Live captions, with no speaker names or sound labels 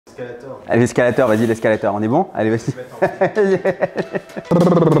Escalator. Allez, l'escalator, vas-y, l'escalator, on est bon? Allez, vas-y.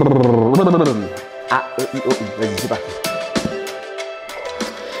 A, E, I, O, U, vas-y, c'est parti.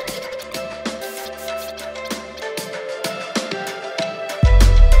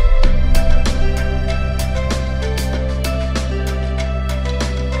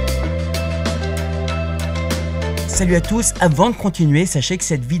 Salut à tous, avant de continuer, sachez que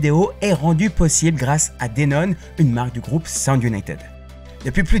cette vidéo est rendue possible grâce à DENON, une marque du groupe Sound United.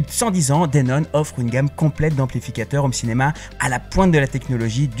 Depuis plus de 110 ans, DENON offre une gamme complète d'amplificateurs home cinéma à la pointe de la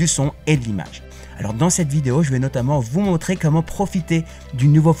technologie, du son et de l'image. Alors dans cette vidéo, je vais notamment vous montrer comment profiter du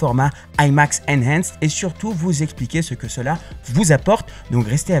nouveau format IMAX Enhanced et surtout vous expliquer ce que cela vous apporte. Donc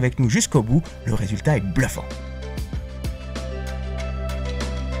restez avec nous jusqu'au bout, le résultat est bluffant.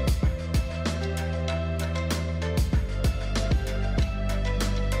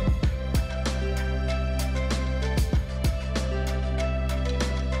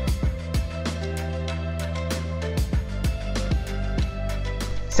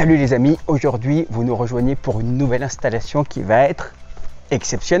 Salut les amis, aujourd'hui vous nous rejoignez pour une nouvelle installation qui va être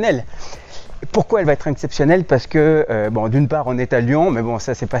exceptionnelle. Pourquoi elle va être exceptionnelle? Parce que, bon, d'une part on est à Lyon, mais bon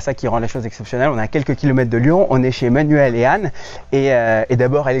ça c'est pas ça qui rend la chose exceptionnelle, on est à quelques kilomètres de Lyon, on est chez Emmanuel et Anne, et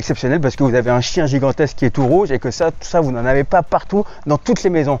d'abord elle est exceptionnelle parce que vous avez un chien gigantesque qui est tout rouge et que ça, tout ça vous n'en avez pas partout dans toutes les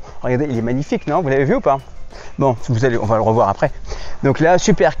maisons. Regardez, il est magnifique, non? Vous l'avez vu ou pas? Bon, on va le revoir après. Donc là,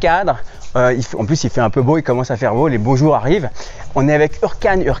 super cadre. En plus, il fait un peu beau, il commence à faire beau, les beaux jours arrivent. On est avec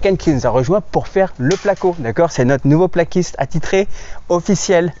Urkan qui nous a rejoint pour faire le placo, d'accord? C'est notre nouveau plaquiste attitré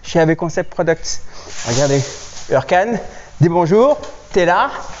officiel chez AV Concept Products. Regardez, Urkan, dis bonjour, t'es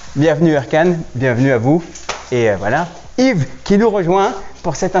là? Bienvenue Urkan, bienvenue à vous. Et voilà, Yves qui nous rejoint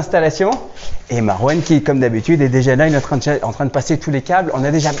pour cette installation. Et Marwan qui, comme d'habitude, est déjà là, il est en train de passer tous les câbles. On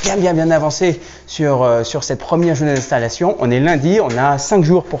a déjà bien avancé sur cette première journée d'installation. On est lundi, on a 5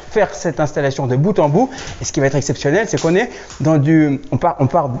 jours pour faire cette installation de bout en bout. Et ce qui va être exceptionnel, c'est qu'on est dans on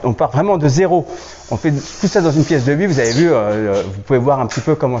part vraiment de zéro. On fait tout ça dans une pièce de vie. Vous avez vu, vous pouvez voir un petit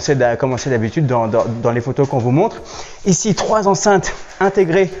peu comment c'est d'habitude dans les photos qu'on vous montre. Ici, 3 enceintes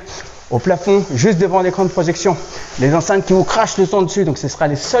intégrées au plafond, juste devant l'écran de projection. Les enceintes qui vous crachent le son dessus, donc ce sera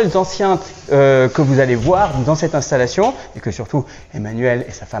les seules enceintes que vous allez voir dans cette installation et que surtout Emmanuel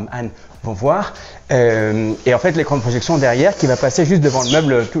et sa femme Anne vont voir. Et en fait, l'écran de projection derrière qui va passer juste devant le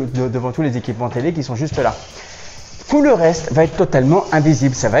meuble, devant tous les équipements télé qui sont juste là. Tout le reste va être totalement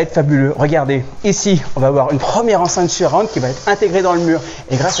invisible, ça va être fabuleux. Regardez, ici, on va avoir une première enceinte surround qui va être intégrée dans le mur.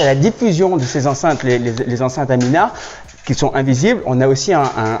 Et grâce à la diffusion de ces enceintes, les enceintes AMINA, qui sont invisibles, on a aussi un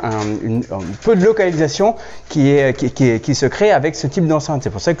peu de localisation qui se crée avec ce type d'enceinte. C'est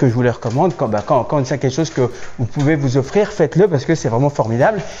pour ça que je vous les recommande. Quand c'est quelque chose que vous pouvez vous offrir, faites-le parce que c'est vraiment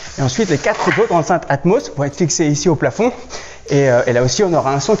formidable. Et ensuite, les 4 autres enceintes Atmos vont être fixées ici au plafond. Et là aussi, on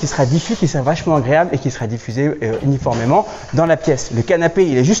aura un son qui sera diffus, qui sera vachement agréable et qui sera diffusé uniformément dans la pièce. Le canapé,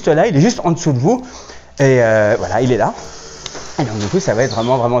 il est juste là, il est juste en dessous de vous. Et voilà, il est là. Et donc du coup, ça va être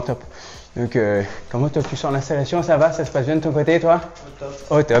vraiment top. Donc, comment toi tu sens l'installation? Ça va? Ça se passe bien de ton côté, toi? Au top.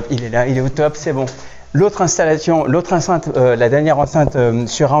 Au top, il est là, il est au top, c'est bon. L'autre installation, l'autre enceinte, la dernière enceinte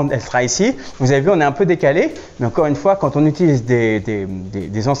surround, elle sera ici. Vous avez vu, on est un peu décalé, mais encore une fois, quand on utilise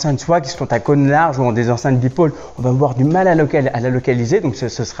des enceintes soit qui sont à cône large ou des enceintes bipôles, on va avoir du mal à la localiser, donc ce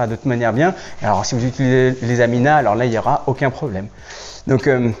sera de toute manière bien. Alors, si vous utilisez les AMINA, alors là, il n'y aura aucun problème. Donc,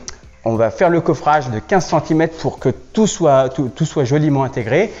 on va faire le coffrage de 15 cm pour que tout soit joliment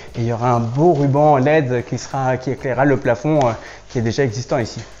intégré. Et il y aura un beau ruban LED qui éclairera le plafond qui est déjà existant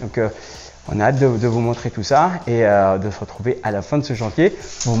ici. Donc on a hâte de vous montrer tout ça et de se retrouver à la fin de ce chantier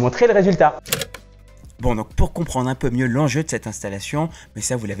pour vous montrer le résultat. Bon, donc pour comprendre un peu mieux l'enjeu de cette installation, mais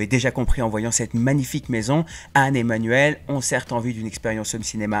ça vous l'avez déjà compris en voyant cette magnifique maison, Anne et Emmanuel ont certes envie d'une expérience home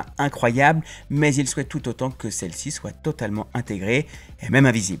cinéma incroyable, mais ils souhaitent tout autant que celle-ci soit totalement intégrée et même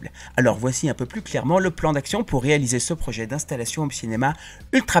invisible. Alors voici un peu plus clairement le plan d'action pour réaliser ce projet d'installation home cinéma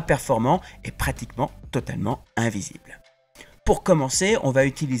ultra performant et pratiquement totalement invisible. Pour commencer, on va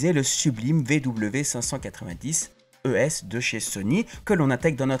utiliser le sublime WW590 ES de chez Sony que l'on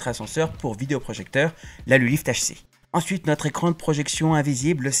intègre dans notre ascenseur pour vidéoprojecteur, la Lulift HC. Ensuite, notre écran de projection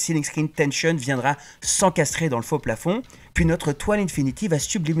invisible, le Ceiling Screen Tension, viendra s'encastrer dans le faux plafond. Puis notre toile Infinity va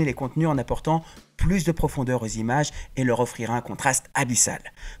sublimer les contenus en apportant plus de profondeur aux images et leur offrira un contraste abyssal.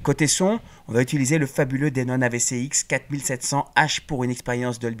 Côté son, on va utiliser le fabuleux DENON AVC-X4700H pour une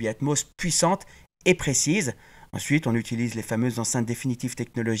expérience Dolby Atmos puissante et précise. Ensuite, on utilise les fameuses enceintes définitives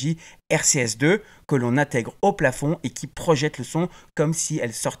technologie RCS2 que l'on intègre au plafond et qui projettent le son comme si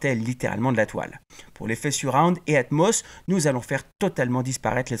elles sortaient littéralement de la toile. Pour l'effet surround et Atmos, nous allons faire totalement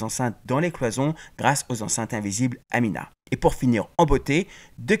disparaître les enceintes dans les cloisons grâce aux enceintes invisibles AMINA. Et pour finir en beauté,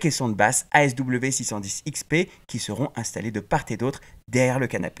 2 caissons de basse ASWP610XP qui seront installés de part et d'autre derrière le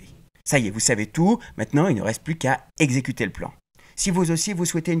canapé. Ça y est, vous savez tout, maintenant il ne reste plus qu'à exécuter le plan. Si vous aussi vous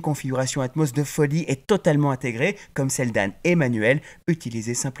souhaitez une configuration Atmos de folie et totalement intégrée, comme celle d'Anne et Manuel,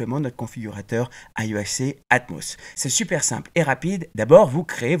 utilisez simplement notre configurateur IEHC Atmos. C'est super simple et rapide. D'abord, vous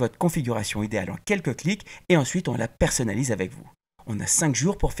créez votre configuration idéale en quelques clics et ensuite on la personnalise avec vous. On a 5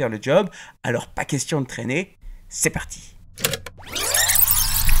 jours pour faire le job, alors pas question de traîner, c'est parti!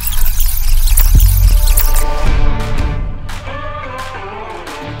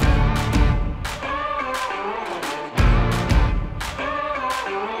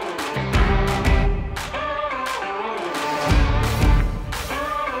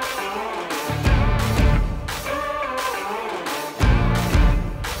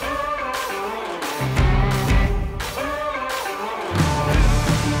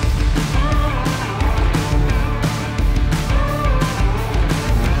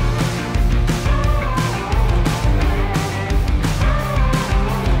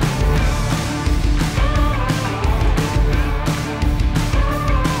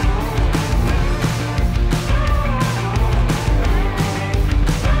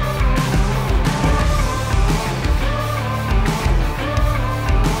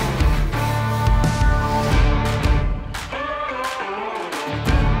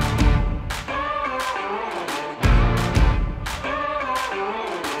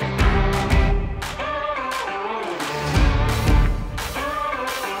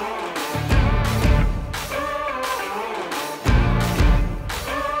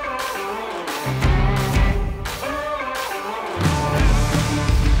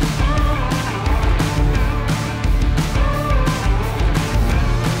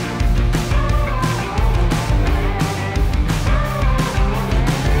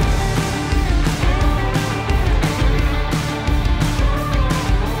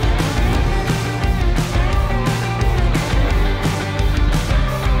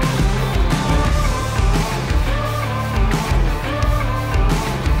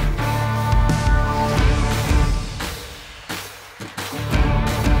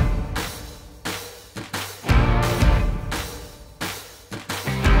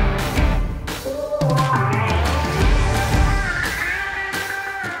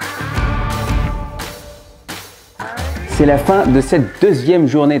 C'est la fin de cette deuxième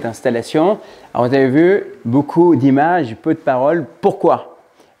journée d'installation. Alors vous avez vu, beaucoup d'images, peu de paroles. Pourquoi?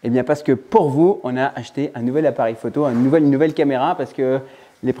 Eh bien parce que pour vous, on a acheté un nouvel appareil photo, une nouvelle caméra, parce que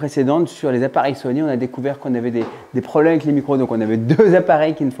les précédentes, sur les appareils Sony, on a découvert qu'on avait des problèmes avec les micros. Donc on avait 2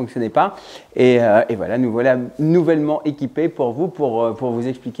 appareils qui ne fonctionnaient pas. Et voilà, nous voilà nouvellement équipés pour vous, pour vous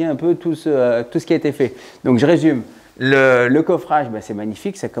expliquer un peu tout ce qui a été fait. Donc je résume. Le coffrage, ben, c'est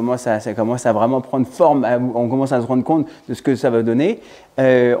magnifique, ça commence à vraiment prendre forme, on commence à se rendre compte de ce que ça va donner.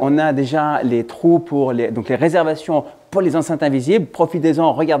 On a déjà les trous pour les réservations pour les enceintes invisibles.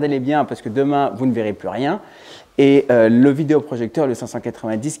 Profitez-en, regardez-les bien parce que demain, vous ne verrez plus rien. Et le vidéoprojecteur, le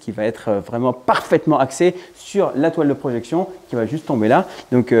 590, qui va être vraiment parfaitement axé sur la toile de projection qui va juste tomber là.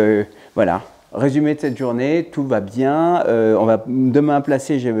 Donc voilà. Résumé de cette journée, tout va bien. On va demain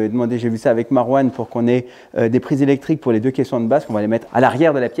placer, j'ai vu ça avec Marwan pour qu'on ait des prises électriques pour les 2 caissons de basse qu'on va les mettre à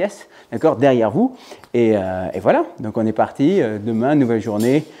l'arrière de la pièce, d'accord, derrière vous. Et voilà, donc on est parti. Demain, nouvelle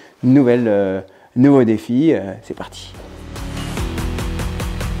journée, nouveau défi. C'est parti.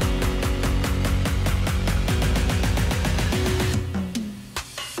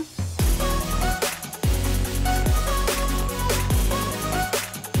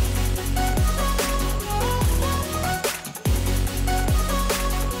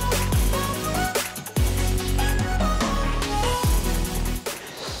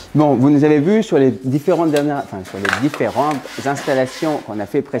 Bon, vous nous avez vu sur les différentes installations qu'on a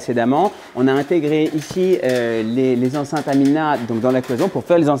fait précédemment. On a intégré ici les enceintes AMINA donc dans la cloison pour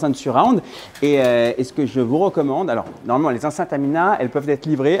faire les enceintes surround. Et ce que je vous recommande, alors normalement les enceintes AMINA, elles peuvent être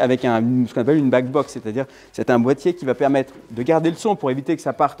livrées avec ce qu'on appelle une backbox, c'est-à-dire c'est un boîtier qui va permettre de garder le son pour éviter que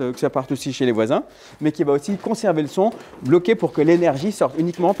ça parte aussi chez les voisins, mais qui va aussi conserver le son, bloqué pour que l'énergie sorte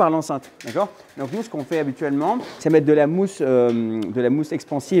uniquement par l'enceinte. D'accord ? Donc nous, ce qu'on fait habituellement, c'est mettre de la mousse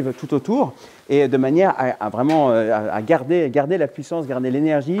expansive tout autour et de manière à vraiment garder la puissance, garder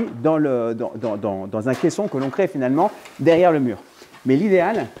l'énergie dans un caisson que l'on crée finalement derrière le mur. Mais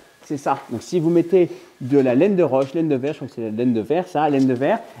l'idéal, c'est ça. Donc si vous mettez de la laine de roche, laine de verre, je crois que c'est la laine de verre, laine de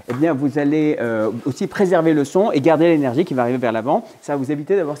verre, eh bien vous allez aussi préserver le son et garder l'énergie qui va arriver vers l'avant. Ça va vous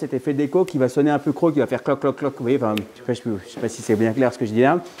éviter d'avoir cet effet d'écho qui va sonner un peu creux, qui va faire cloc, cloc, cloc. Vous voyez, enfin, je ne sais pas si c'est bien clair ce que je dis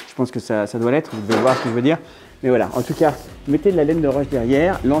là. Je pense que ça doit l'être, vous devez voir ce que je veux dire. Mais voilà, en tout cas, mettez de la laine de roche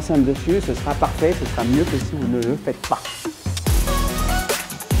derrière, l'enceinte dessus, ce sera parfait, ce sera mieux que si vous ne le faites pas.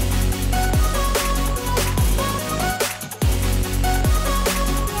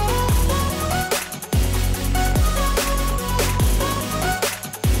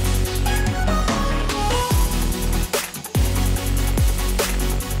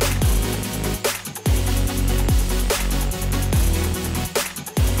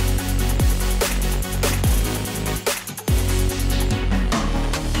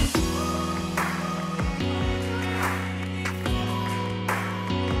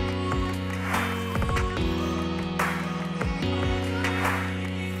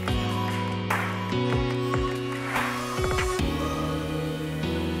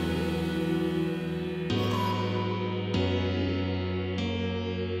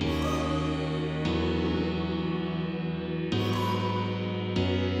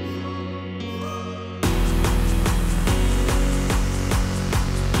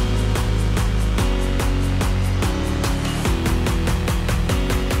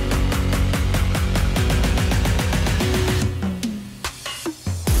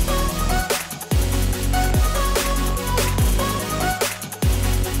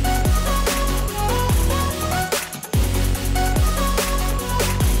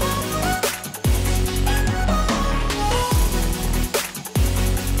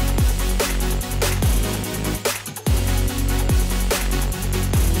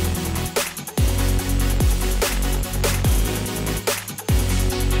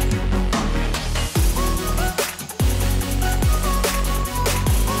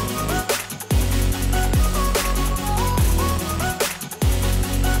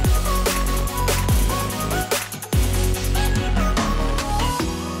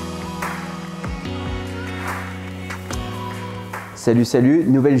 Salut, salut,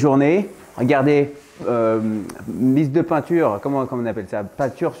 nouvelle journée. Regardez, mise de peinture, comment on appelle ça?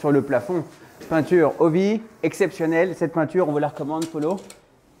 Peinture sur le plafond. Peinture Ovi, exceptionnelle. Cette peinture, on vous la recommande, Polo?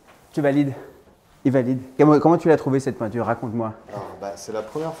 Tu valides? Il valide. Comment tu l'as trouvé cette peinture? Raconte-moi. C'est la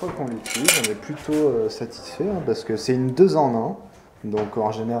première fois qu'on l'utilise, on est plutôt satisfait parce que c'est une 2 en 1. Donc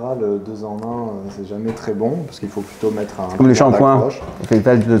en général, 2 en 1, c'est jamais très bon parce qu'il faut plutôt mettre un. Comme le shampoing. Mais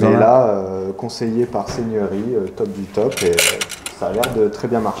là, conseillé par Seigneurie, top du top, et ça a l'air de très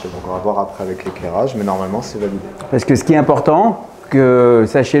bien marcher. Donc on va voir après avec l'éclairage, mais normalement c'est validé. Parce que ce qui est important, que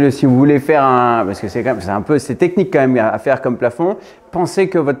sachez-le si vous voulez faire un, parce que c'est technique quand même à faire comme plafond. Pensez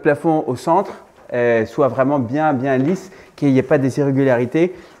que votre plafond au centre soit vraiment bien lisse, qu'il n'y ait pas des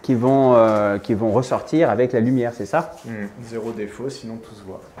irrégularités qui vont ressortir avec la lumière, c'est ça? Zéro défaut, sinon tout se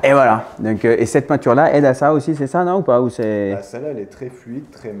voit. Et voilà. Donc, et cette peinture-là aide à ça aussi, c'est ça, non, ou pas? Celle-là, elle est très fluide,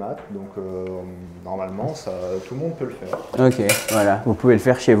 très mate, donc normalement, tout le monde peut le faire. Ok, voilà. Vous pouvez le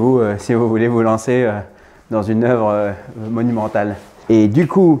faire chez vous si vous voulez vous lancer dans une œuvre monumentale. Et du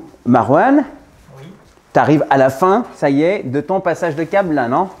coup, Marouane, oui. Tu arrives à la fin, ça y est, de ton passage de câble là,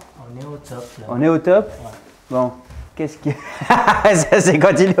 non? On est au top là. On est au top? Ouais. Bon, qu'est-ce qui... Ça c'est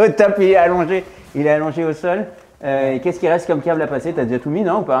quand il est au top, il est allongé au sol. Qu'est-ce qui reste comme câble à passer? T'as déjà tout mis,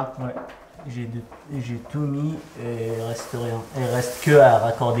 non, ou pas? Ouais, j'ai tout mis et il reste rien. Il reste que à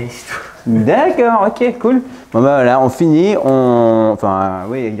raccorder. D'accord, ok, cool. Bon bah voilà, on finit. Enfin,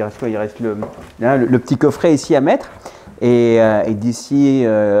 oui, il reste quoi? Il reste le petit coffret ici à mettre. Et d'ici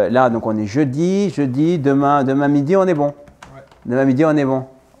là, donc on est jeudi, demain midi, on est bon. Ouais. Demain midi, on est bon.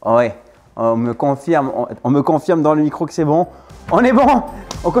 Oh ouais, on me confirme dans le micro que c'est bon. On est bon,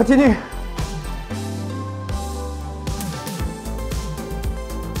 on continue.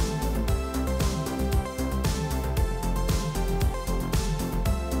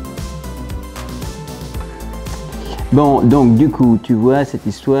 Bon, donc du coup, tu vois cette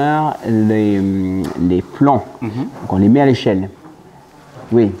histoire, les plans, donc on les met à l'échelle.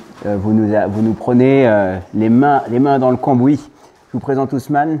 Oui, vous nous prenez les mains dans le cambouis. Je vous présente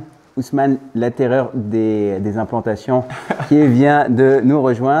Ousmane. Ousmane, la terreur des implantations, qui vient de nous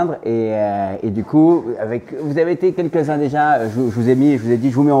rejoindre. Et du coup, vous avez été quelques-uns déjà, je vous ai dit,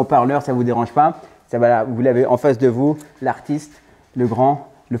 je vous mets en haut-parleur, ça ne vous dérange pas. Ça, voilà, vous l'avez en face de vous, l'artiste, le grand,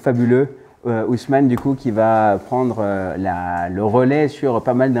 le fabuleux. Ousmane, du coup, qui va prendre le relais sur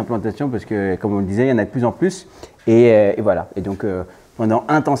pas mal d'implantations parce que, comme on le disait, il y en a de plus en plus. Et voilà. Et donc, pendant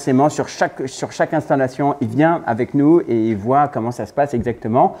intensément, sur chaque installation, il vient avec nous et il voit comment ça se passe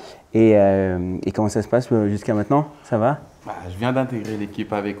exactement. Et comment ça se passe jusqu'à maintenant? Ça va? Je viens d'intégrer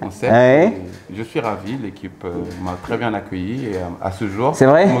l'équipe avec Conseil. Ouais. Je suis ravi, l'équipe m'a très bien accueilli et à ce jour, c'est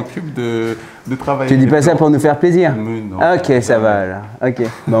vrai? je m'occupe de travailler. Tu dis pas ça pour nous faire plaisir? Mais non. Ok, ça va là. Ok,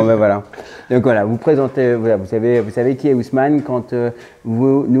 bon ben voilà. Donc voilà, vous présentez, voilà, vous savez qui est Ousmane quand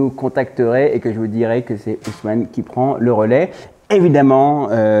vous nous contacterez et que je vous dirai que c'est Ousmane qui prend le relais. Évidemment,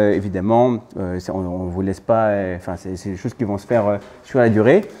 on ne vous laisse pas, c'est des choses qui vont se faire sur la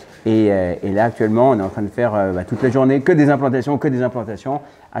durée. Et là, actuellement, on est en train de faire toute la journée que des implantations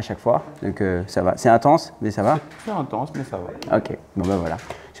à chaque fois. Donc ça va. C'est intense, mais ça va? C'est intense, mais ça va. Ok, bon ben voilà.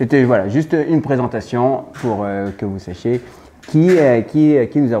 C'était juste une présentation pour que vous sachiez qui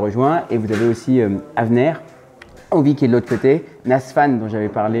nous a rejoint. Et vous avez aussi Avenir, Envie qui est de l'autre côté, Nasfan dont j'avais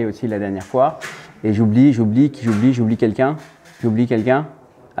parlé aussi la dernière fois. Et j'oublie quelqu'un. J'oublie quelqu'un?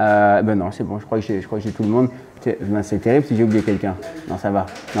 Ben non, c'est bon, je crois que j'ai tout le monde. C'est terrible si j'ai oublié quelqu'un. Non, ça va.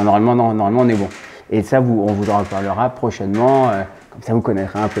 Non, normalement, on est bon. Et ça, on vous en reparlera prochainement. Comme ça, vous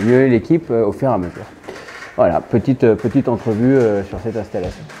connaîtrez un peu mieux l'équipe au fur et à mesure. Voilà, petite entrevue sur cette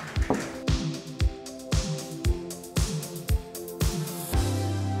installation.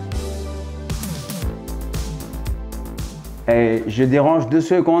 Et je dérange 2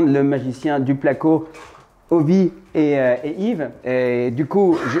 secondes le magicien du placo, Ovi et Yves. Et du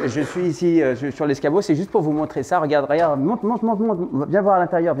coup, je suis ici sur l'escabeau, c'est juste pour vous montrer ça. Regarde, monte, viens voir à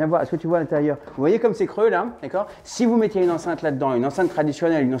l'intérieur, viens voir, est-ce que tu vois à l'intérieur? Vous voyez comme c'est creux là, d'accord? Si vous mettiez une enceinte là-dedans, une enceinte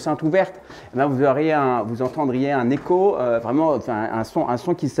traditionnelle, une enceinte ouverte, eh bien, vous entendriez un écho, vraiment un son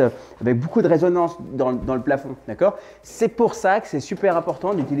avec beaucoup de résonance dans le plafond, d'accord? C'est pour ça que c'est super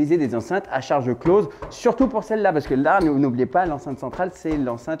important d'utiliser des enceintes à charge close, surtout pour celle-là, parce que là, n'oubliez pas, l'enceinte centrale, c'est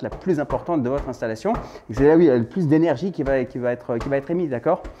l'enceinte la plus importante de votre installation. C'est là où il y a le plus d'énergie qui va être émise,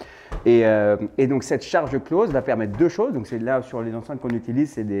 d'accord? Et donc cette charge close va permettre 2 choses. Donc c'est là sur les enceintes qu'on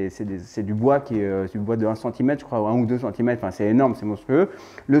utilise, c'est du bois qui est du bois de 1 cm, je crois, 1 ou 2 cm, enfin c'est énorme, c'est monstrueux.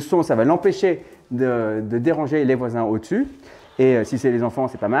 Le son, ça va l'empêcher de déranger les voisins au-dessus. Et si c'est les enfants,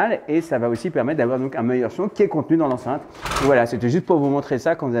 c'est pas mal. Et ça va aussi permettre d'avoir donc un meilleur son qui est contenu dans l'enceinte. Voilà, c'était juste pour vous montrer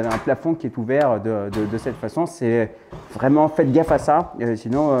ça quand vous avez un plafond qui est ouvert de cette façon. C'est vraiment, faites gaffe à ça.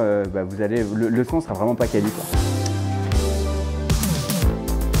 Sinon, vous allez, le son sera vraiment pas quali, quoi.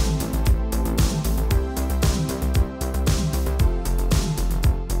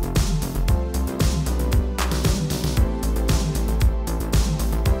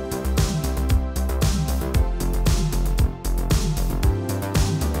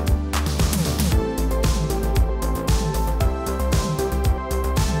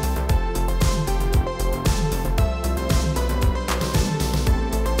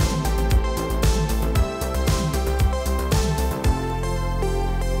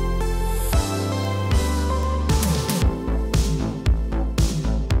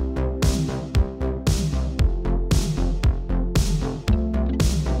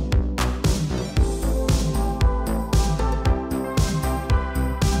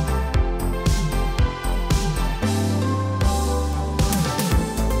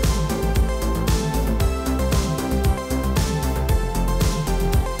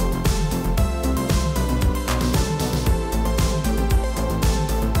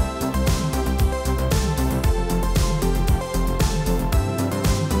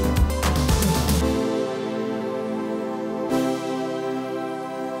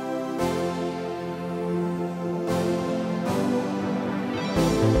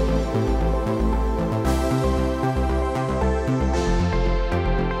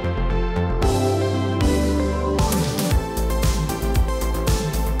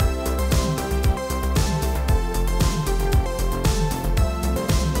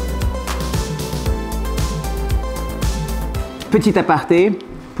 Petit aparté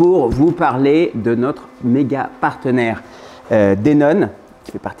pour vous parler de notre méga partenaire DENON,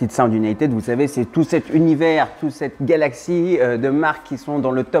 qui fait partie de Sound United. Vous savez, c'est tout cet univers, toute cette galaxie de marques qui sont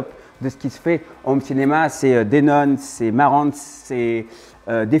dans le top de ce qui se fait en home cinéma. C'est DENON, c'est Marantz, c'est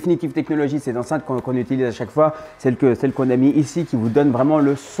Definitive Technologies, ces enceintes qu'on utilise à chaque fois, celles qu'on a mis ici, qui vous donnent vraiment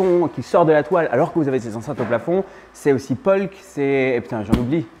le son qui sort de la toile alors que vous avez ces enceintes au plafond. C'est aussi Polk, c'est... Putain, j'en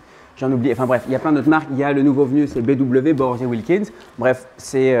oublie. Enfin bref, il y a plein d'autres marques. Il y a le nouveau venu, c'est B&W ASWP610XP. Bref,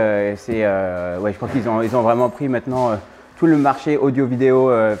 ouais, je crois qu'ils ont vraiment pris maintenant tout le marché audio-vidéo,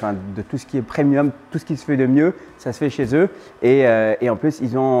 de tout ce qui est premium, tout ce qui se fait de mieux, ça se fait chez eux. Et en plus,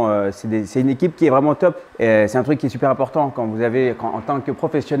 c'est une équipe qui est vraiment top. C'est un truc qui est super important quand vous avez, en tant que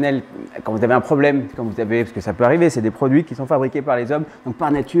professionnel, quand vous avez un problème, parce que ça peut arriver, c'est des produits qui sont fabriqués par les hommes. Donc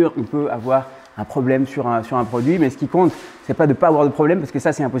par nature, on peut avoir un problème sur un produit, mais ce qui compte, c'est pas de ne pas avoir de problème, parce que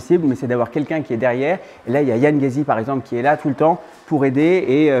ça c'est impossible, mais c'est d'avoir quelqu'un qui est derrière. Et là, il y a Yann Gazi par exemple qui est là tout le temps pour aider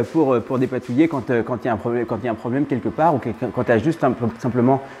et pour dépatouiller quand il y a un problème quelque part, ou quand il y a juste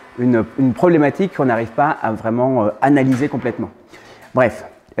simplement une problématique qu'on n'arrive pas à vraiment analyser complètement. Bref,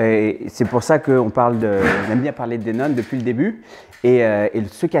 c'est pour ça qu'on aime bien parler de DENON depuis le début. Et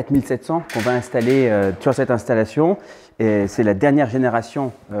ce 4700 qu'on va installer sur cette installation, c'est la dernière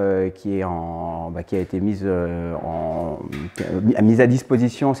génération qui a été mise à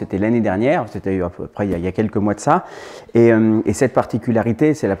disposition, c'était l'année dernière, c'était après il y a quelques mois de ça. Et cette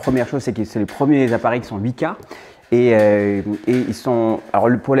particularité, c'est la première chose, c'est que c'est les premiers appareils qui sont 8K. Et ils sont, alors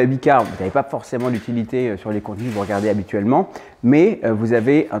pour la 8K, vous n'avez pas forcément d'utilité sur les contenus que vous regardez habituellement, mais vous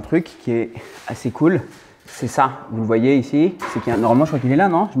avez un truc qui est assez cool. C'est ça, vous le voyez ici, normalement je crois qu'il est là,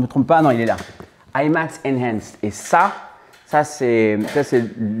 non? Je ne me trompe pas, non il est là. IMAX Enhanced, et ça c'est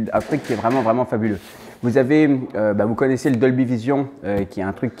un truc qui est vraiment fabuleux. Vous avez, vous connaissez le Dolby Vision, qui est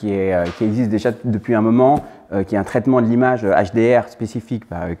un truc qui existe déjà depuis un moment, qui est un traitement de l'image HDR spécifique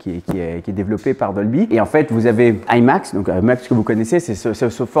qui est développé par Dolby. Et en fait, vous avez IMAX, donc IMAX que vous connaissez, c'est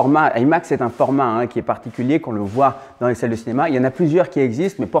ce format. IMAX, c'est un format qui est particulier, qu'on le voit dans les salles de cinéma. Il y en a plusieurs qui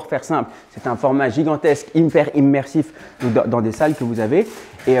existent, mais pour faire simple, c'est un format gigantesque, hyper immersif dans des salles que vous avez.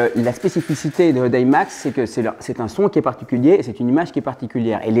 Et la spécificité d'IMAX, c'est que c'est un son qui est particulier et c'est une image qui est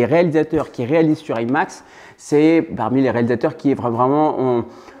particulière. Et les réalisateurs qui réalisent sur IMAX, c'est parmi les réalisateurs qui ont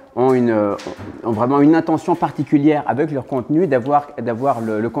vraiment une intention particulière avec leur contenu, d'avoir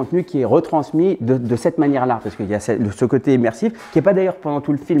le contenu qui est retransmis de cette manière-là, parce qu'il y a ce côté immersif qui n'est pas d'ailleurs pendant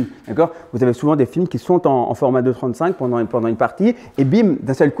tout le film. Vous avez souvent des films qui sont en format 2.35 pendant une partie, et bim,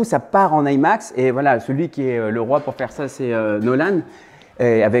 d'un seul coup, ça part en IMAX, et voilà, celui qui est le roi pour faire ça, c'est Nolan.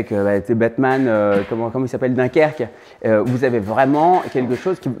 et avec Batman, comment il s'appelle, Dunkerque, vous avez vraiment quelque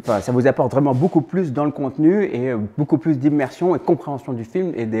chose qui, enfin, ça vous apporte vraiment beaucoup plus dans le contenu et beaucoup plus d'immersion et compréhension du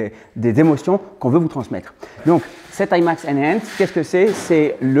film et des émotions qu'on veut vous transmettre. Donc, cet IMAX Enhanced, qu'est-ce que c'est?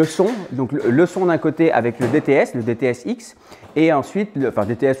 C'est le son, donc le son d'un côté avec le DTS-X, et ensuite, enfin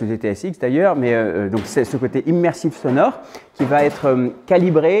DTS ou DTS-X d'ailleurs, mais donc c'est ce côté immersif sonore qui va être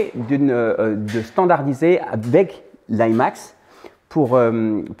calibré de standardiser avec l'IMAX pour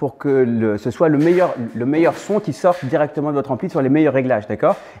que ce soit le meilleur son qui sorte directement de votre ampli sur les meilleurs réglages,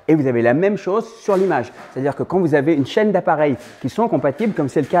 d'accord? Et vous avez la même chose sur l'image, c'est-à-dire que quand vous avez une chaîne d'appareils qui sont compatibles, comme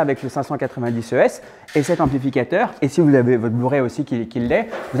c'est le cas avec le 590ES et cet amplificateur, et si vous avez votre Blu-ray aussi qui l'est,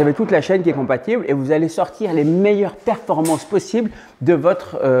 vous avez toute la chaîne qui est compatible et vous allez sortir les meilleures performances possibles de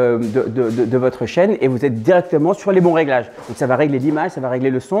votre chaîne et vous êtes directement sur les bons réglages. Donc ça va régler l'image, ça va régler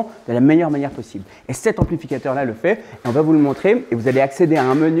le son de la meilleure manière possible. Et cet amplificateur-là le fait, et on va vous le montrer, et vous allez accéder à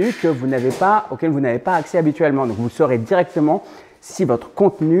un menu auquel vous n'avez pas accès habituellement. Donc vous saurez directement si votre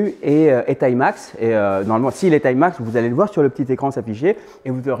contenu est IMAX. Et normalement, s'il est IMAX, vous allez le voir sur le petit écran s'afficher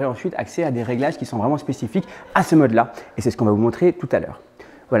et vous aurez ensuite accès à des réglages qui sont vraiment spécifiques à ce mode-là. Et c'est ce qu'on va vous montrer tout à l'heure.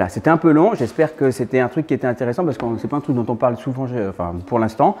 Voilà, c'était un peu long, j'espère que c'était un truc qui était intéressant parce que c'est pas un truc dont on parle souvent pour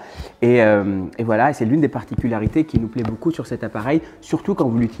l'instant. Et voilà, c'est l'une des particularités qui nous plaît beaucoup sur cet appareil, surtout quand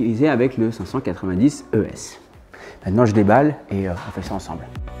vous l'utilisez avec le 590ES. Maintenant je déballe et on fait ça ensemble.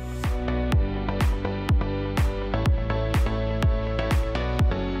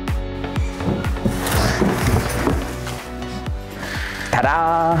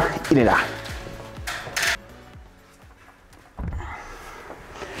 Tada! Il est là.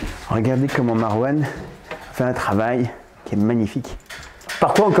 Regardez comment Marwan fait un travail qui est magnifique.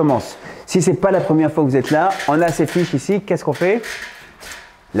 Par quoi on commence? Si ce n'est pas la première fois que vous êtes là, on a ces fiches ici. Qu'est-ce qu'on fait?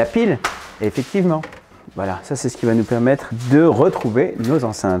 La pile. Et effectivement, voilà, ça c'est ce qui va nous permettre de retrouver nos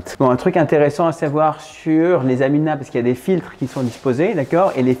enceintes. Bon, un truc intéressant à savoir sur les AMINA, parce qu'il y a des filtres qui sont disposés,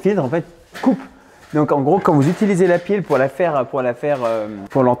 d'accord? Et les filtres en fait coupent. Donc en gros, quand vous utilisez la pile pour l'entendre, pour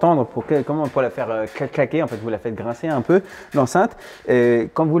la faire claquer, en fait, vous la faites grincer un peu l'enceinte.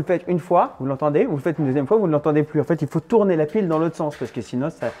 Quand vous le faites une fois, vous l'entendez. Vous le faites une deuxième fois, vous ne l'entendez plus. En fait, il faut tourner la pile dans l'autre sens parce que sinon,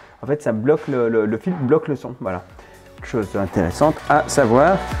 ça bloque le fil bloque le son. Voilà, chose intéressante à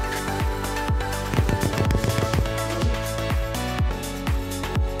savoir.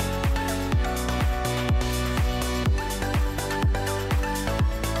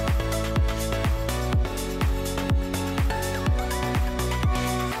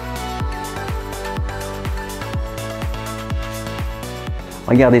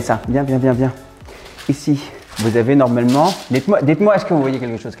 Regardez ça, bien. Ici, vous avez normalement… Dites-moi, est-ce que vous voyez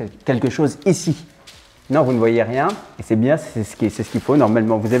quelque chose ici? Non, vous ne voyez rien. Et c'est bien, c'est ce qu'il faut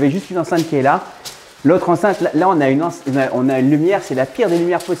normalement. Vous avez juste une enceinte qui est là. L'autre enceinte, là, on a une lumière, c'est la pire des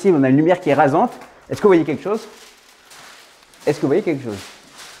lumières possibles. On a une lumière qui est rasante. Est-ce que vous voyez quelque chose?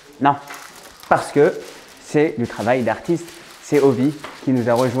 Non, parce que c'est du travail d'artiste. C'est Ovi qui nous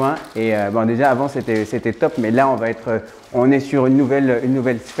a rejoint et bon, déjà avant c'était top, mais là on est sur une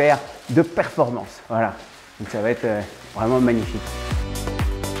nouvelle sphère de performance. Voilà, donc ça va être vraiment magnifique.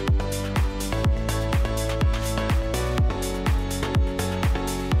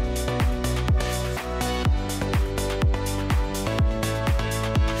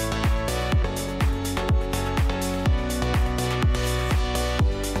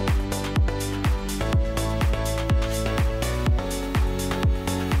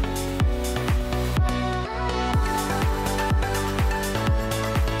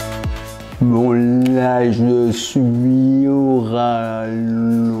 Bon, là, je suis au ralenti.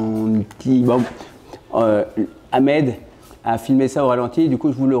 Bon, Ahmed a filmé ça au ralenti. Du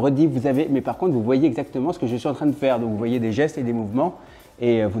coup, je vous le redis, mais par contre, vous voyez exactement ce que je suis en train de faire. Donc, vous voyez des gestes et des mouvements.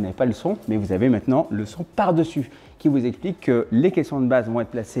 Et vous n'avez pas le son, mais vous avez maintenant le son par-dessus qui vous explique que les caissons de basse vont être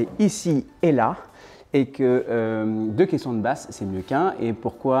placés ici et là. Et que deux caissons de basse, c'est mieux qu'un. Et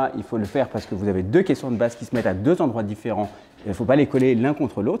pourquoi il faut le faire? Parce que vous avez deux caissons de basse qui se mettent à deux endroits différents. Il ne faut pas les coller l'un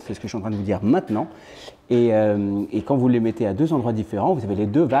contre l'autre, c'est ce que je suis en train de vous dire maintenant. Et quand vous les mettez à deux endroits différents, vous avez les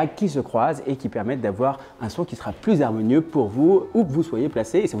deux vagues qui se croisent et qui permettent d'avoir un son qui sera plus harmonieux pour vous, où que vous soyez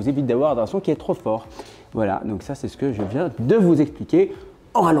placé. Et ça vous évite d'avoir un son qui est trop fort. Voilà, donc ça c'est ce que je viens de vous expliquer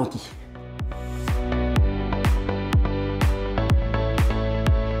en ralenti.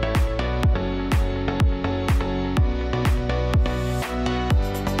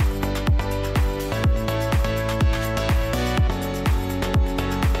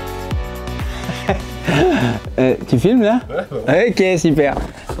 Tu filmes là? Ouais. Ok, super.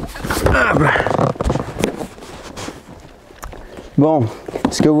 Bon,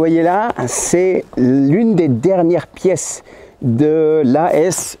 ce que vous voyez là, c'est l'une des dernières pièces de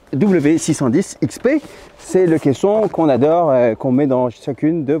l'ASWP610XP. C'est le caisson qu'on adore, qu'on met dans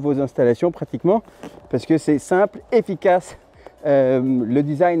chacune de vos installations pratiquement, parce que c'est simple, efficace, le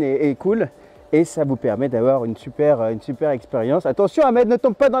design est cool et ça vous permet d'avoir une super expérience. Attention, Ahmed, ne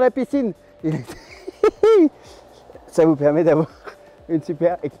tombe pas dans la piscine. Ça vous permet d'avoir une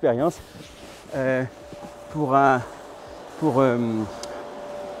super expérience je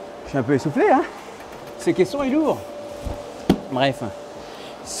suis un peu essoufflé, hein. Ce caisson est lourd. Bref,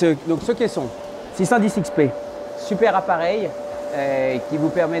 donc ce caisson 610XP, super appareil qui vous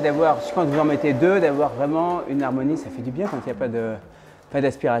permet d'avoir, quand vous en mettez deux, d'avoir vraiment une harmonie. Ça fait du bien quand il n'y a pas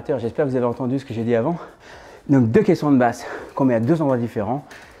d'aspirateur. J'espère que vous avez entendu ce que j'ai dit avant. Donc deux caissons de basse qu'on met à deux endroits différents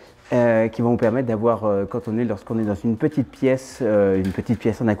qui vont vous permettre d'avoir, lorsqu'on est dans une petite pièce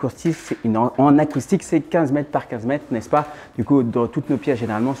en acoustique, en acoustique c'est 15 mètres par 15 mètres, n'est-ce pas? Du coup, dans toutes nos pièces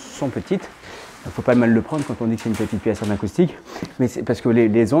généralement sont petites. Il ne faut pas mal le prendre quand on dit que c'est une petite pièce en acoustique, mais c'est parce que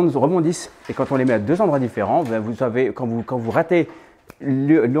les ondes rebondissent. Et quand on les met à deux endroits différents, vous savez, quand vous ratez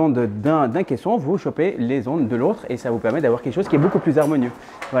l'onde d'un caisson, vous chopez les ondes de l'autre et ça vous permet d'avoir quelque chose qui est beaucoup plus harmonieux.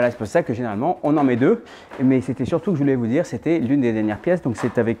 Voilà, c'est pour ça que généralement on en met deux. Mais c'était surtout que je voulais vous dire, c'était l'une des dernières pièces, donc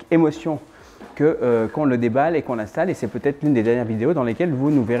c'est avec émotion qu'on le déballe et qu'on l'installe. Et c'est peut-être l'une des dernières vidéos dans lesquelles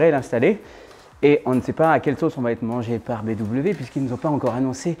vous nous verrez l'installer. Et on ne sait pas à quelle sauce on va être mangé par B&W puisqu'ils ne nous ont pas encore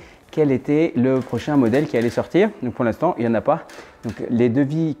annoncé quel était le prochain modèle qui allait sortir. Donc pour l'instant, il n'y en a pas. Donc les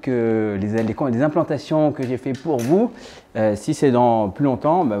devis, les implantations que j'ai fait pour vous, si c'est dans plus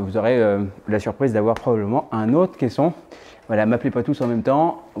longtemps, bah, vous aurez la surprise d'avoir probablement un autre caisson. Voilà, m'appelez pas tous en même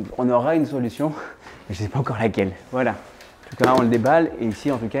temps, on aura une solution, mais je ne sais pas encore laquelle. Voilà, en tout cas on le déballe et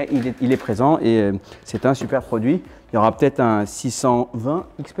ici en tout cas il est présent et c'est un super produit. Il y aura peut-être un 620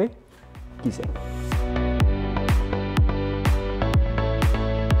 XP. Qui sait?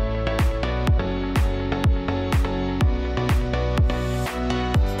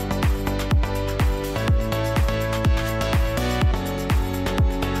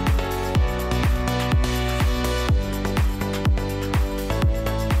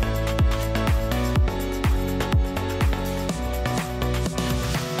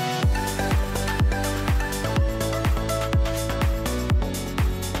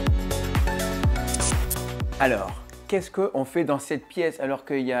 Alors, qu'est-ce qu'on fait dans cette pièce alors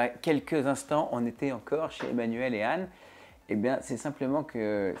qu'il y a quelques instants, on était encore chez Emmanuel et Anne? Eh bien, c'est simplement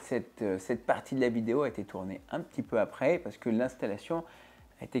que cette partie de la vidéo a été tournée un petit peu après parce que l'installation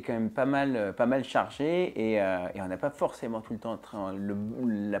a été quand même pas mal chargée et on n'a pas forcément tout le temps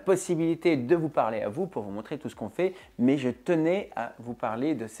la possibilité de vous parler à vous pour vous montrer tout ce qu'on fait, mais je tenais à vous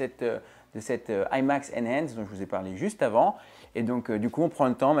parler de cette IMAX Enhanced dont je vous ai parlé juste avant. Et donc, du coup, on prend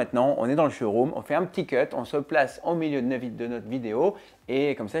le temps maintenant, on est dans le showroom, on fait un petit cut, on se place au milieu de notre vidéo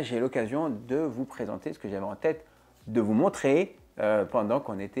et comme ça, j'ai l'occasion de vous présenter ce que j'avais en tête de vous montrer pendant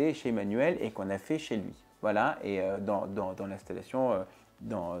qu'on était chez Emmanuel et qu'on a fait chez lui. Voilà, et dans l'installation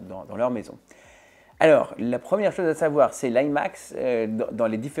dans leur maison. Alors, la première chose à savoir, c'est l'IMAX, dans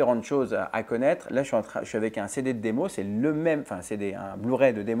les différentes choses à connaître. Là, je suis avec un CD de démo, c'est le même, enfin, un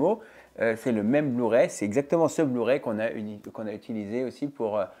Blu-ray de démo. C'est le même Blu-ray, c'est exactement ce Blu-ray qu'on a utilisé aussi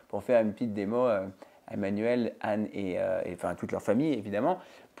pour faire une petite démo à Emmanuel, Anne et enfin toute leur famille évidemment,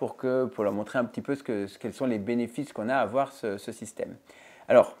 pour leur montrer un petit peu quels sont les bénéfices qu'on a à avoir ce système.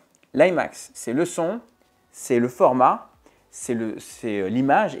 Alors, l'IMAX, c'est le son, c'est le format, c'est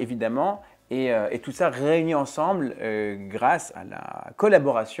l'image évidemment, et tout ça réuni ensemble grâce à la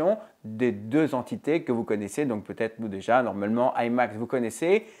collaboration des deux entités que vous connaissez. Donc peut-être vous déjà, normalement IMAX vous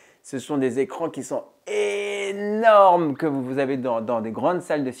connaissez. Ce sont des écrans qui sont énormes que vous avez dans des grandes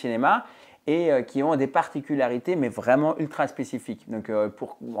salles de cinéma et qui ont des particularités mais vraiment ultra spécifiques. Donc on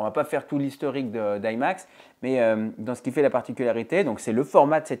ne va pas faire tout l'historique d'IMAX, mais dans ce qui fait la particularité, c'est le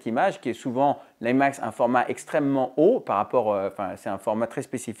format de cette image qui est souvent l'IMAX, un format extrêmement haut par rapport, c'est un format très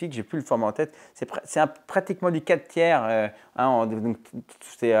spécifique, j'ai plus le format en tête, c'est pratiquement du 4/3, donc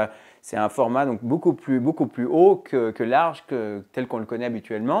c'est un format donc beaucoup plus haut que large, tel qu'on le connaît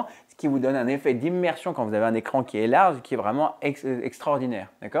habituellement, ce qui vous donne un effet d'immersion quand vous avez un écran qui est large, qui est vraiment extraordinaire.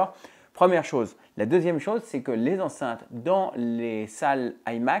 D'accord ? Première chose. La deuxième chose, c'est que les enceintes dans les salles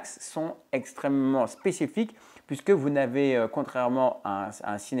IMAX sont extrêmement spécifiques puisque vous n'avez, contrairement à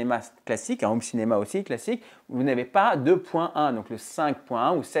un cinéma classique, un home cinéma aussi classique, vous n'avez pas de point 1, donc le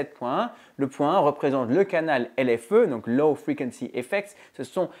 5.1 ou 7.1. Le point 1 représente le canal LFE, donc Low Frequency Effects. Ce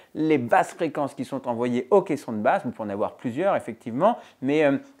sont les basses fréquences qui sont envoyées au caisson de basse. Vous pouvez en avoir plusieurs, effectivement, mais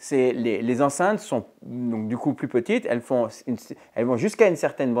les enceintes sont donc, du coup plus petites. Elles vont jusqu'à une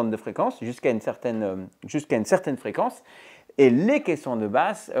certaine bande de fréquence, jusqu'à une certaine fréquence. Et les caissons de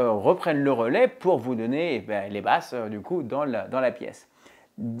basse reprennent le relais pour vous donner les basses du coup dans la pièce.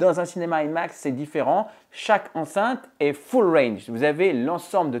 Dans un cinéma IMAX, c'est différent. Chaque enceinte est full range. Vous avez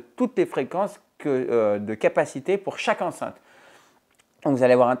l'ensemble de toutes les fréquences de capacité pour chaque enceinte. Donc vous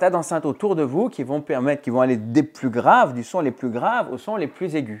allez avoir un tas d'enceintes autour de vous qui vont aller des plus graves, du son les plus graves au son les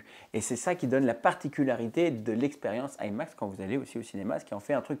plus aigus. Et c'est ça qui donne la particularité de l'expérience IMAX quand vous allez aussi au cinéma, ce qui en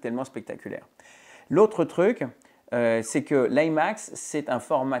fait un truc tellement spectaculaire. L'autre truc, c'est que l'IMAX, c'est un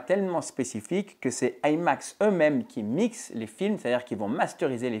format tellement spécifique que c'est IMAX eux-mêmes qui mixent les films, c'est-à-dire qu'ils vont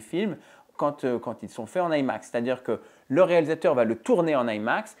masteriser les films quand ils sont faits en IMAX. C'est-à-dire que le réalisateur va le tourner en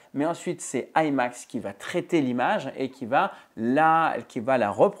IMAX, mais ensuite c'est IMAX qui va traiter l'image et qui va la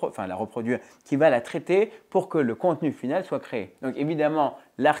reproduire, qui va la traiter pour que le contenu final soit créé. Donc évidemment,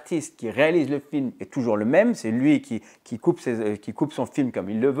 l'artiste qui réalise le film est toujours le même, c'est lui qui coupe son film comme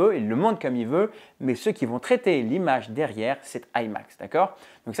il le veut, il le monte comme il veut, mais ceux qui vont traiter l'image derrière, c'est IMAX, d'accord?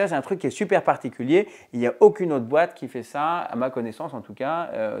 Donc ça, c'est un truc qui est super particulier. Il n'y a aucune autre boîte qui fait ça, à ma connaissance en tout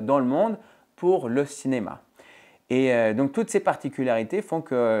cas, dans le monde, pour le cinéma. Et donc toutes ces particularités font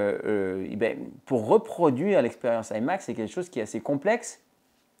que pour reproduire l'expérience IMAX, c'est quelque chose qui est assez complexe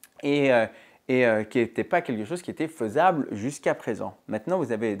et qui n'était pas quelque chose qui était faisable jusqu'à présent. Maintenant,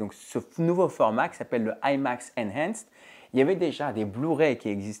 vous avez donc ce nouveau format qui s'appelle le IMAX Enhanced. Il y avait déjà des Blu-ray qui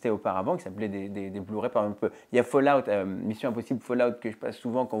existaient auparavant, qui s'appelaient des Blu-ray. Par exemple, il y a Fallout, Mission Impossible Fallout que je passe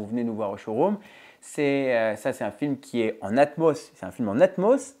souvent quand vous venez nous voir au showroom. Ça, c'est un film qui est en Atmos. C'est un film en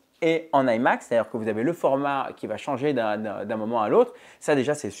Atmos et en IMAX, c'est-à-dire que vous avez le format qui va changer d'un moment à l'autre. Ça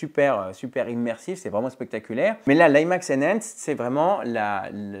déjà, c'est super immersif, c'est vraiment spectaculaire. Mais là, l'IMAX Enhanced, c'est vraiment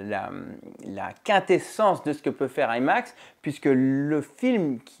la quintessence de ce que peut faire IMAX, puisque le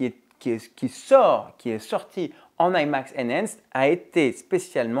film qui est sorti en IMAX Enhanced a été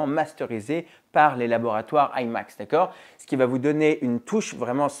spécialement masterisé par les laboratoires IMAX, d'accord? Ce qui va vous donner une touche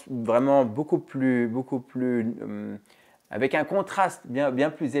vraiment beaucoup plus avec un contraste bien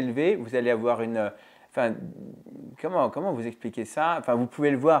plus élevé. Vous allez avoir comment vous expliquer ça? Enfin, vous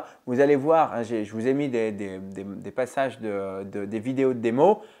pouvez le voir, vous allez voir, hein, je vous ai mis des passages des vidéos de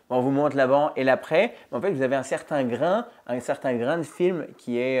démo. On vous montre l'avant et l'après. En fait, vous avez un certain grain de film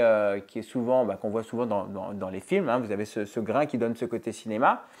qui est souvent, qu'on voit souvent dans les films. Hein. Vous avez ce grain qui donne ce côté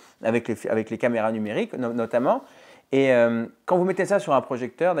cinéma avec les caméras numériques notamment. Et quand vous mettez ça sur un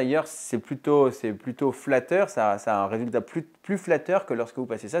projecteur, d'ailleurs, c'est plutôt flatteur, ça a un résultat plus flatteur que lorsque vous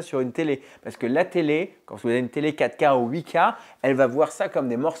passez ça sur une télé. Parce que la télé, quand vous avez une télé 4K ou 8K, elle va voir ça comme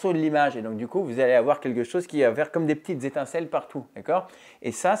des morceaux de l'image. Et donc, du coup, vous allez avoir quelque chose qui va faire comme des petites étincelles partout. D'accord?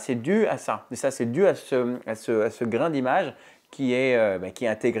 Et ça, c'est dû à ça. Et ça, c'est dû à ce grain d'image qui est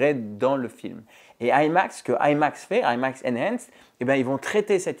intégré dans le film. Et IMAX, ce que IMAX fait, IMAX Enhanced, ils vont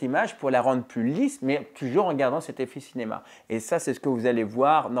traiter cette image pour la rendre plus lisse, mais toujours en gardant cet effet cinéma. Et ça, c'est ce que vous allez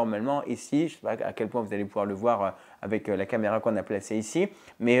voir normalement ici. Je ne sais pas à quel point vous allez pouvoir le voir avec la caméra qu'on a placée ici.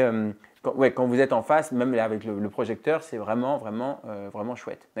 Mais quand vous êtes en face, même avec le projecteur, c'est vraiment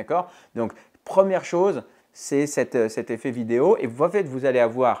chouette. D'accord? Donc, première chose, c'est cet effet vidéo. Et en fait, vous allez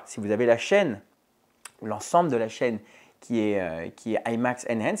avoir, si vous avez la chaîne, l'ensemble de la chaîne, qui est IMAX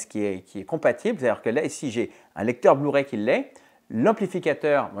Enhanced, qui est compatible. C'est-à-dire que là, ici, j'ai un lecteur Blu-ray qui l'est.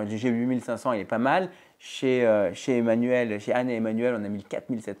 L'amplificateur, moi, j'ai 8500, il est pas mal. Chez Anne et Emmanuel, on a mis le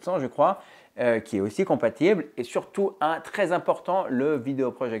 4700, je crois, qui est aussi compatible. Et surtout, très important, le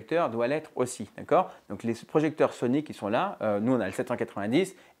vidéoprojecteur doit l'être aussi. D'accord? Donc, les projecteurs Sony qui sont là, nous, on a le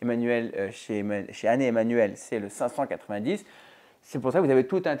 790. Emmanuel, chez Anne et Emmanuel, c'est le 590. C'est pour ça que vous avez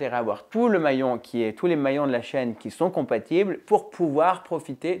tout intérêt à avoir tous les maillons de la chaîne qui sont compatibles pour pouvoir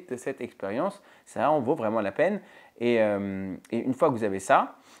profiter de cette expérience. Ça en vaut vraiment la peine. Et une fois que vous avez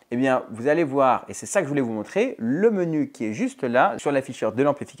ça, vous allez voir, et c'est ça que je voulais vous montrer, le menu qui est juste là sur l'afficheur de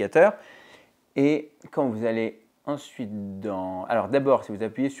l'amplificateur. Et quand vous allez ensuite alors d'abord, si vous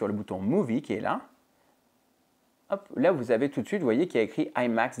appuyez sur le bouton Movie qui est là, hop, là vous avez tout de suite, vous voyez qu'il y a écrit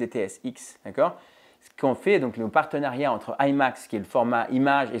IMAX DTS-X, d'accord? Ce qu'on fait, donc le partenariat entre IMAX, qui est le format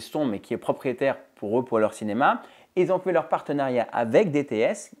image et son, mais qui est propriétaire pour eux, pour leur cinéma, ils ont fait leur partenariat avec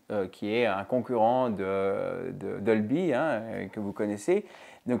DTS, qui est un concurrent de Dolby, hein, que vous connaissez.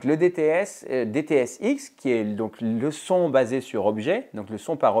 Donc le DTS-X, qui est donc le son basé sur objet, donc le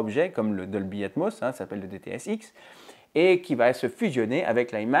son par objet, comme le Dolby Atmos, hein, ça s'appelle le DTS-X, et qui va se fusionner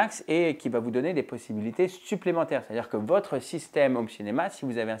avec l'IMAX et qui va vous donner des possibilités supplémentaires. C'est-à-dire que votre système home cinéma, si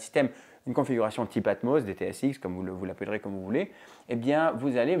vous avez une configuration type Atmos, DTS-X, comme vous l'appellerez comme vous voulez,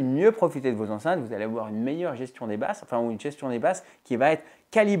 vous allez mieux profiter de vos enceintes, vous allez avoir une meilleure gestion des basses, une gestion des basses qui va être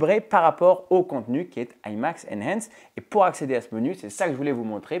calibrée par rapport au contenu qui est IMAX Enhanced. Et pour accéder à ce menu, c'est ça que je voulais vous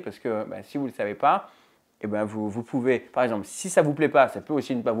montrer parce que si vous ne le savez pas, et ben vous pouvez, par exemple, si ça ne vous plaît pas, ça peut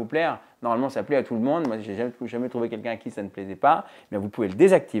aussi ne pas vous plaire. Normalement, ça plaît à tout le monde. Moi, je n'ai jamais trouvé quelqu'un à qui ça ne plaisait pas. Mais vous pouvez le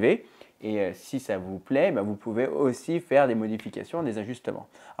désactiver. Et si ça vous plaît, ben vous pouvez aussi faire des modifications, des ajustements.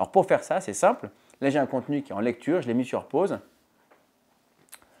 Alors pour faire ça, c'est simple. Là, j'ai un contenu qui est en lecture. Je l'ai mis sur pause.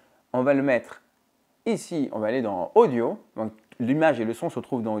 On va le mettre ici. On va aller dans Audio. L'image et le son se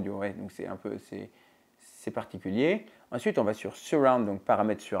trouvent dans Audio. Ouais, donc c'est particulier. Ensuite, on va sur Surround, donc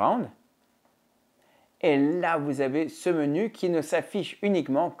paramètres Surround. Et là, vous avez ce menu qui ne s'affiche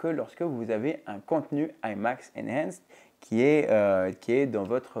uniquement que lorsque vous avez un contenu IMAX Enhanced qui est dans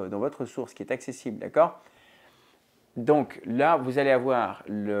votre source, qui est accessible, d'accord? Donc là, vous allez avoir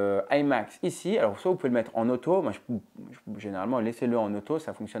le IMAX ici. Alors soit vous pouvez le mettre en auto. Moi, généralement, laissez-le en auto,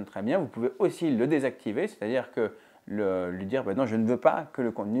 ça fonctionne très bien. Vous pouvez aussi le désactiver, c'est-à-dire que lui dire non, je ne veux pas que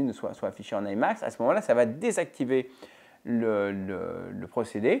le contenu ne soit affiché en IMAX. À ce moment-là, ça va désactiver le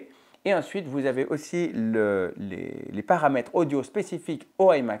procédé. Et ensuite, vous avez aussi les paramètres audio spécifiques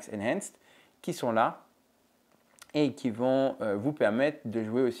au IMAX Enhanced qui sont là et qui vont vous permettre de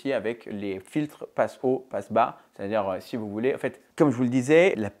jouer aussi avec les filtres passe haut, passe bas. C'est-à-dire, si vous voulez, en fait, comme je vous le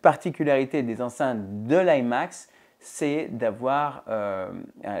disais, la particularité des enceintes de l'IMAX, c'est d'avoir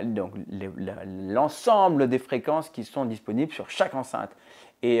l'ensemble des fréquences qui sont disponibles sur chaque enceinte.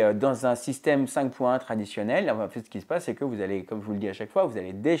 Et dans un système 5.1 traditionnel, en fait, ce qui se passe, c'est que vous allez, comme je vous le dis à chaque fois, vous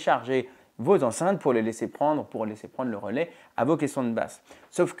allez décharger vos enceintes pour les laisser prendre, le relais à vos caissons de basse.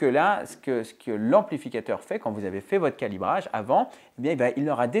 Sauf que là, ce que l'amplificateur fait, quand vous avez fait votre calibrage avant, eh bien, il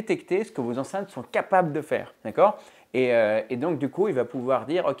aura détecté ce que vos enceintes sont capables de faire. D'accord ? Et donc, du coup, il va pouvoir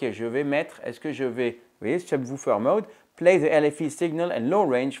dire, OK, je vais mettre, est-ce que je vais, vous voyez, subwoofer mode, play the LFE signal and low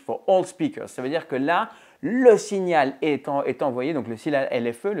range for all speakers. Ça veut dire que là, le signal est envoyé, donc le signal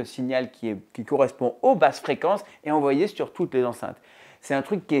LFE, le signal qui correspond aux basses fréquences, est envoyé sur toutes les enceintes. C'est un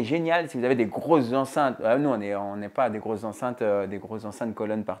truc qui est génial si vous avez des grosses enceintes. Nous, on n'est pas des grosses enceintes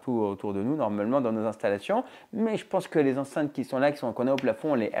colonnes partout autour de nous, normalement dans nos installations. Mais je pense que les enceintes qui sont là, qu'on a au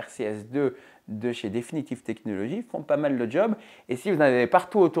plafond, les RCS2 de chez Definitive Technologies, font pas mal le job. Et si vous en avez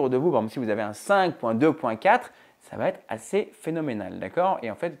partout autour de vous, par exemple, si vous avez un 5.2.4, ça va être assez phénoménal, d'accord? Et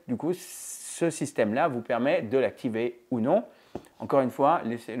en fait, du coup, ce système-là vous permet de l'activer ou non. Encore une fois,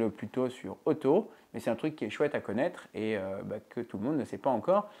 laissez-le plutôt sur auto, mais c'est un truc qui est chouette à connaître et que tout le monde ne sait pas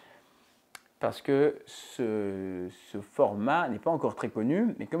encore parce que ce format n'est pas encore très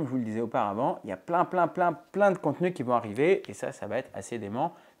connu. Mais comme je vous le disais auparavant, il y a plein de contenus qui vont arriver et ça va être assez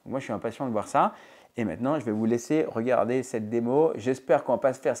dément. Donc moi, je suis impatient de voir ça. Et maintenant, je vais vous laisser regarder cette démo. J'espère qu'on ne va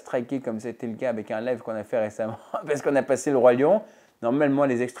pas se faire striker comme c'était le cas avec un live qu'on a fait récemment parce qu'on a passé le Roi Lion. Normalement,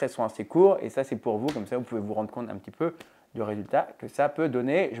 les extraits sont assez courts et ça, c'est pour vous. Comme ça, vous pouvez vous rendre compte un petit peu du résultat que ça peut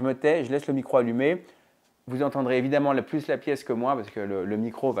donner. Je me tais, je laisse le micro allumé. Vous entendrez évidemment plus la pièce que moi parce que le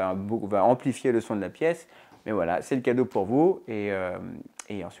micro va amplifier le son de la pièce. Mais voilà, c'est le cadeau pour vous. Et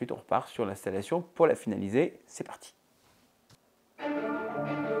ensuite, on repart sur l'installation pour la finaliser. C'est parti.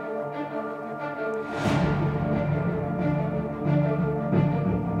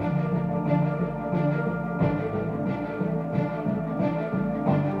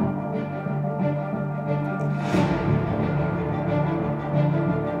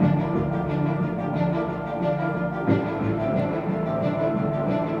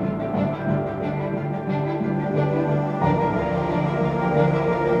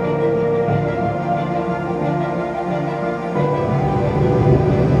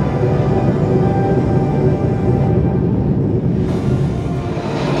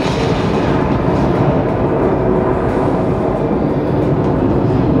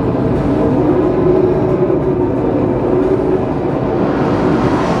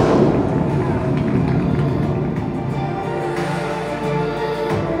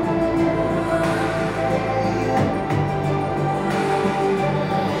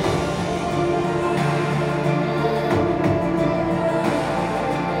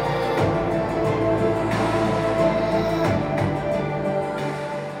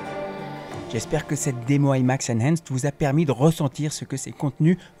 J'espère que cette démo IMAX Enhanced vous a permis de ressentir ce que ces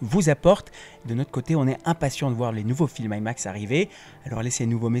contenus vous apportent. De notre côté, on est impatient de voir les nouveaux films IMAX arriver. Alors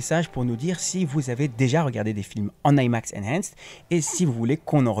laissez-nous vos messages pour nous dire si vous avez déjà regardé des films en IMAX Enhanced et si vous voulez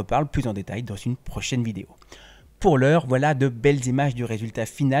qu'on en reparle plus en détail dans une prochaine vidéo. Pour l'heure, voilà de belles images du résultat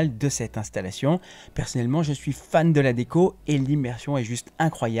final de cette installation. Personnellement, je suis fan de la déco et l'immersion est juste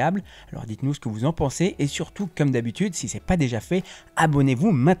incroyable. Alors dites-nous ce que vous en pensez et surtout, comme d'habitude, si ce n'est pas déjà fait, abonnez-vous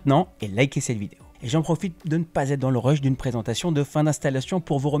maintenant et likez cette vidéo. Et j'en profite de ne pas être dans le rush d'une présentation de fin d'installation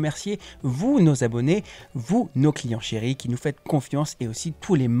pour vous remercier, vous nos abonnés, vous nos clients chéris qui nous faites confiance et aussi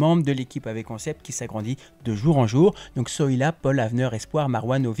tous les membres de l'équipe avec concept qui s'agrandit de jour en jour. Donc Soïla, Paul, Avenir, Espoir,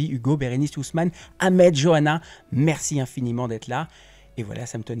 Marwan, Ovi, Hugo, Bérénice, Ousmane, Ahmed, Johanna, merci infiniment d'être là. Et voilà,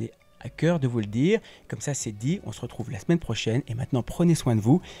 ça me tenait à cœur de vous le dire. Comme ça, c'est dit. On se retrouve la semaine prochaine. Et maintenant, prenez soin de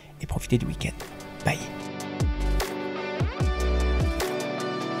vous et profitez du week-end. Bye.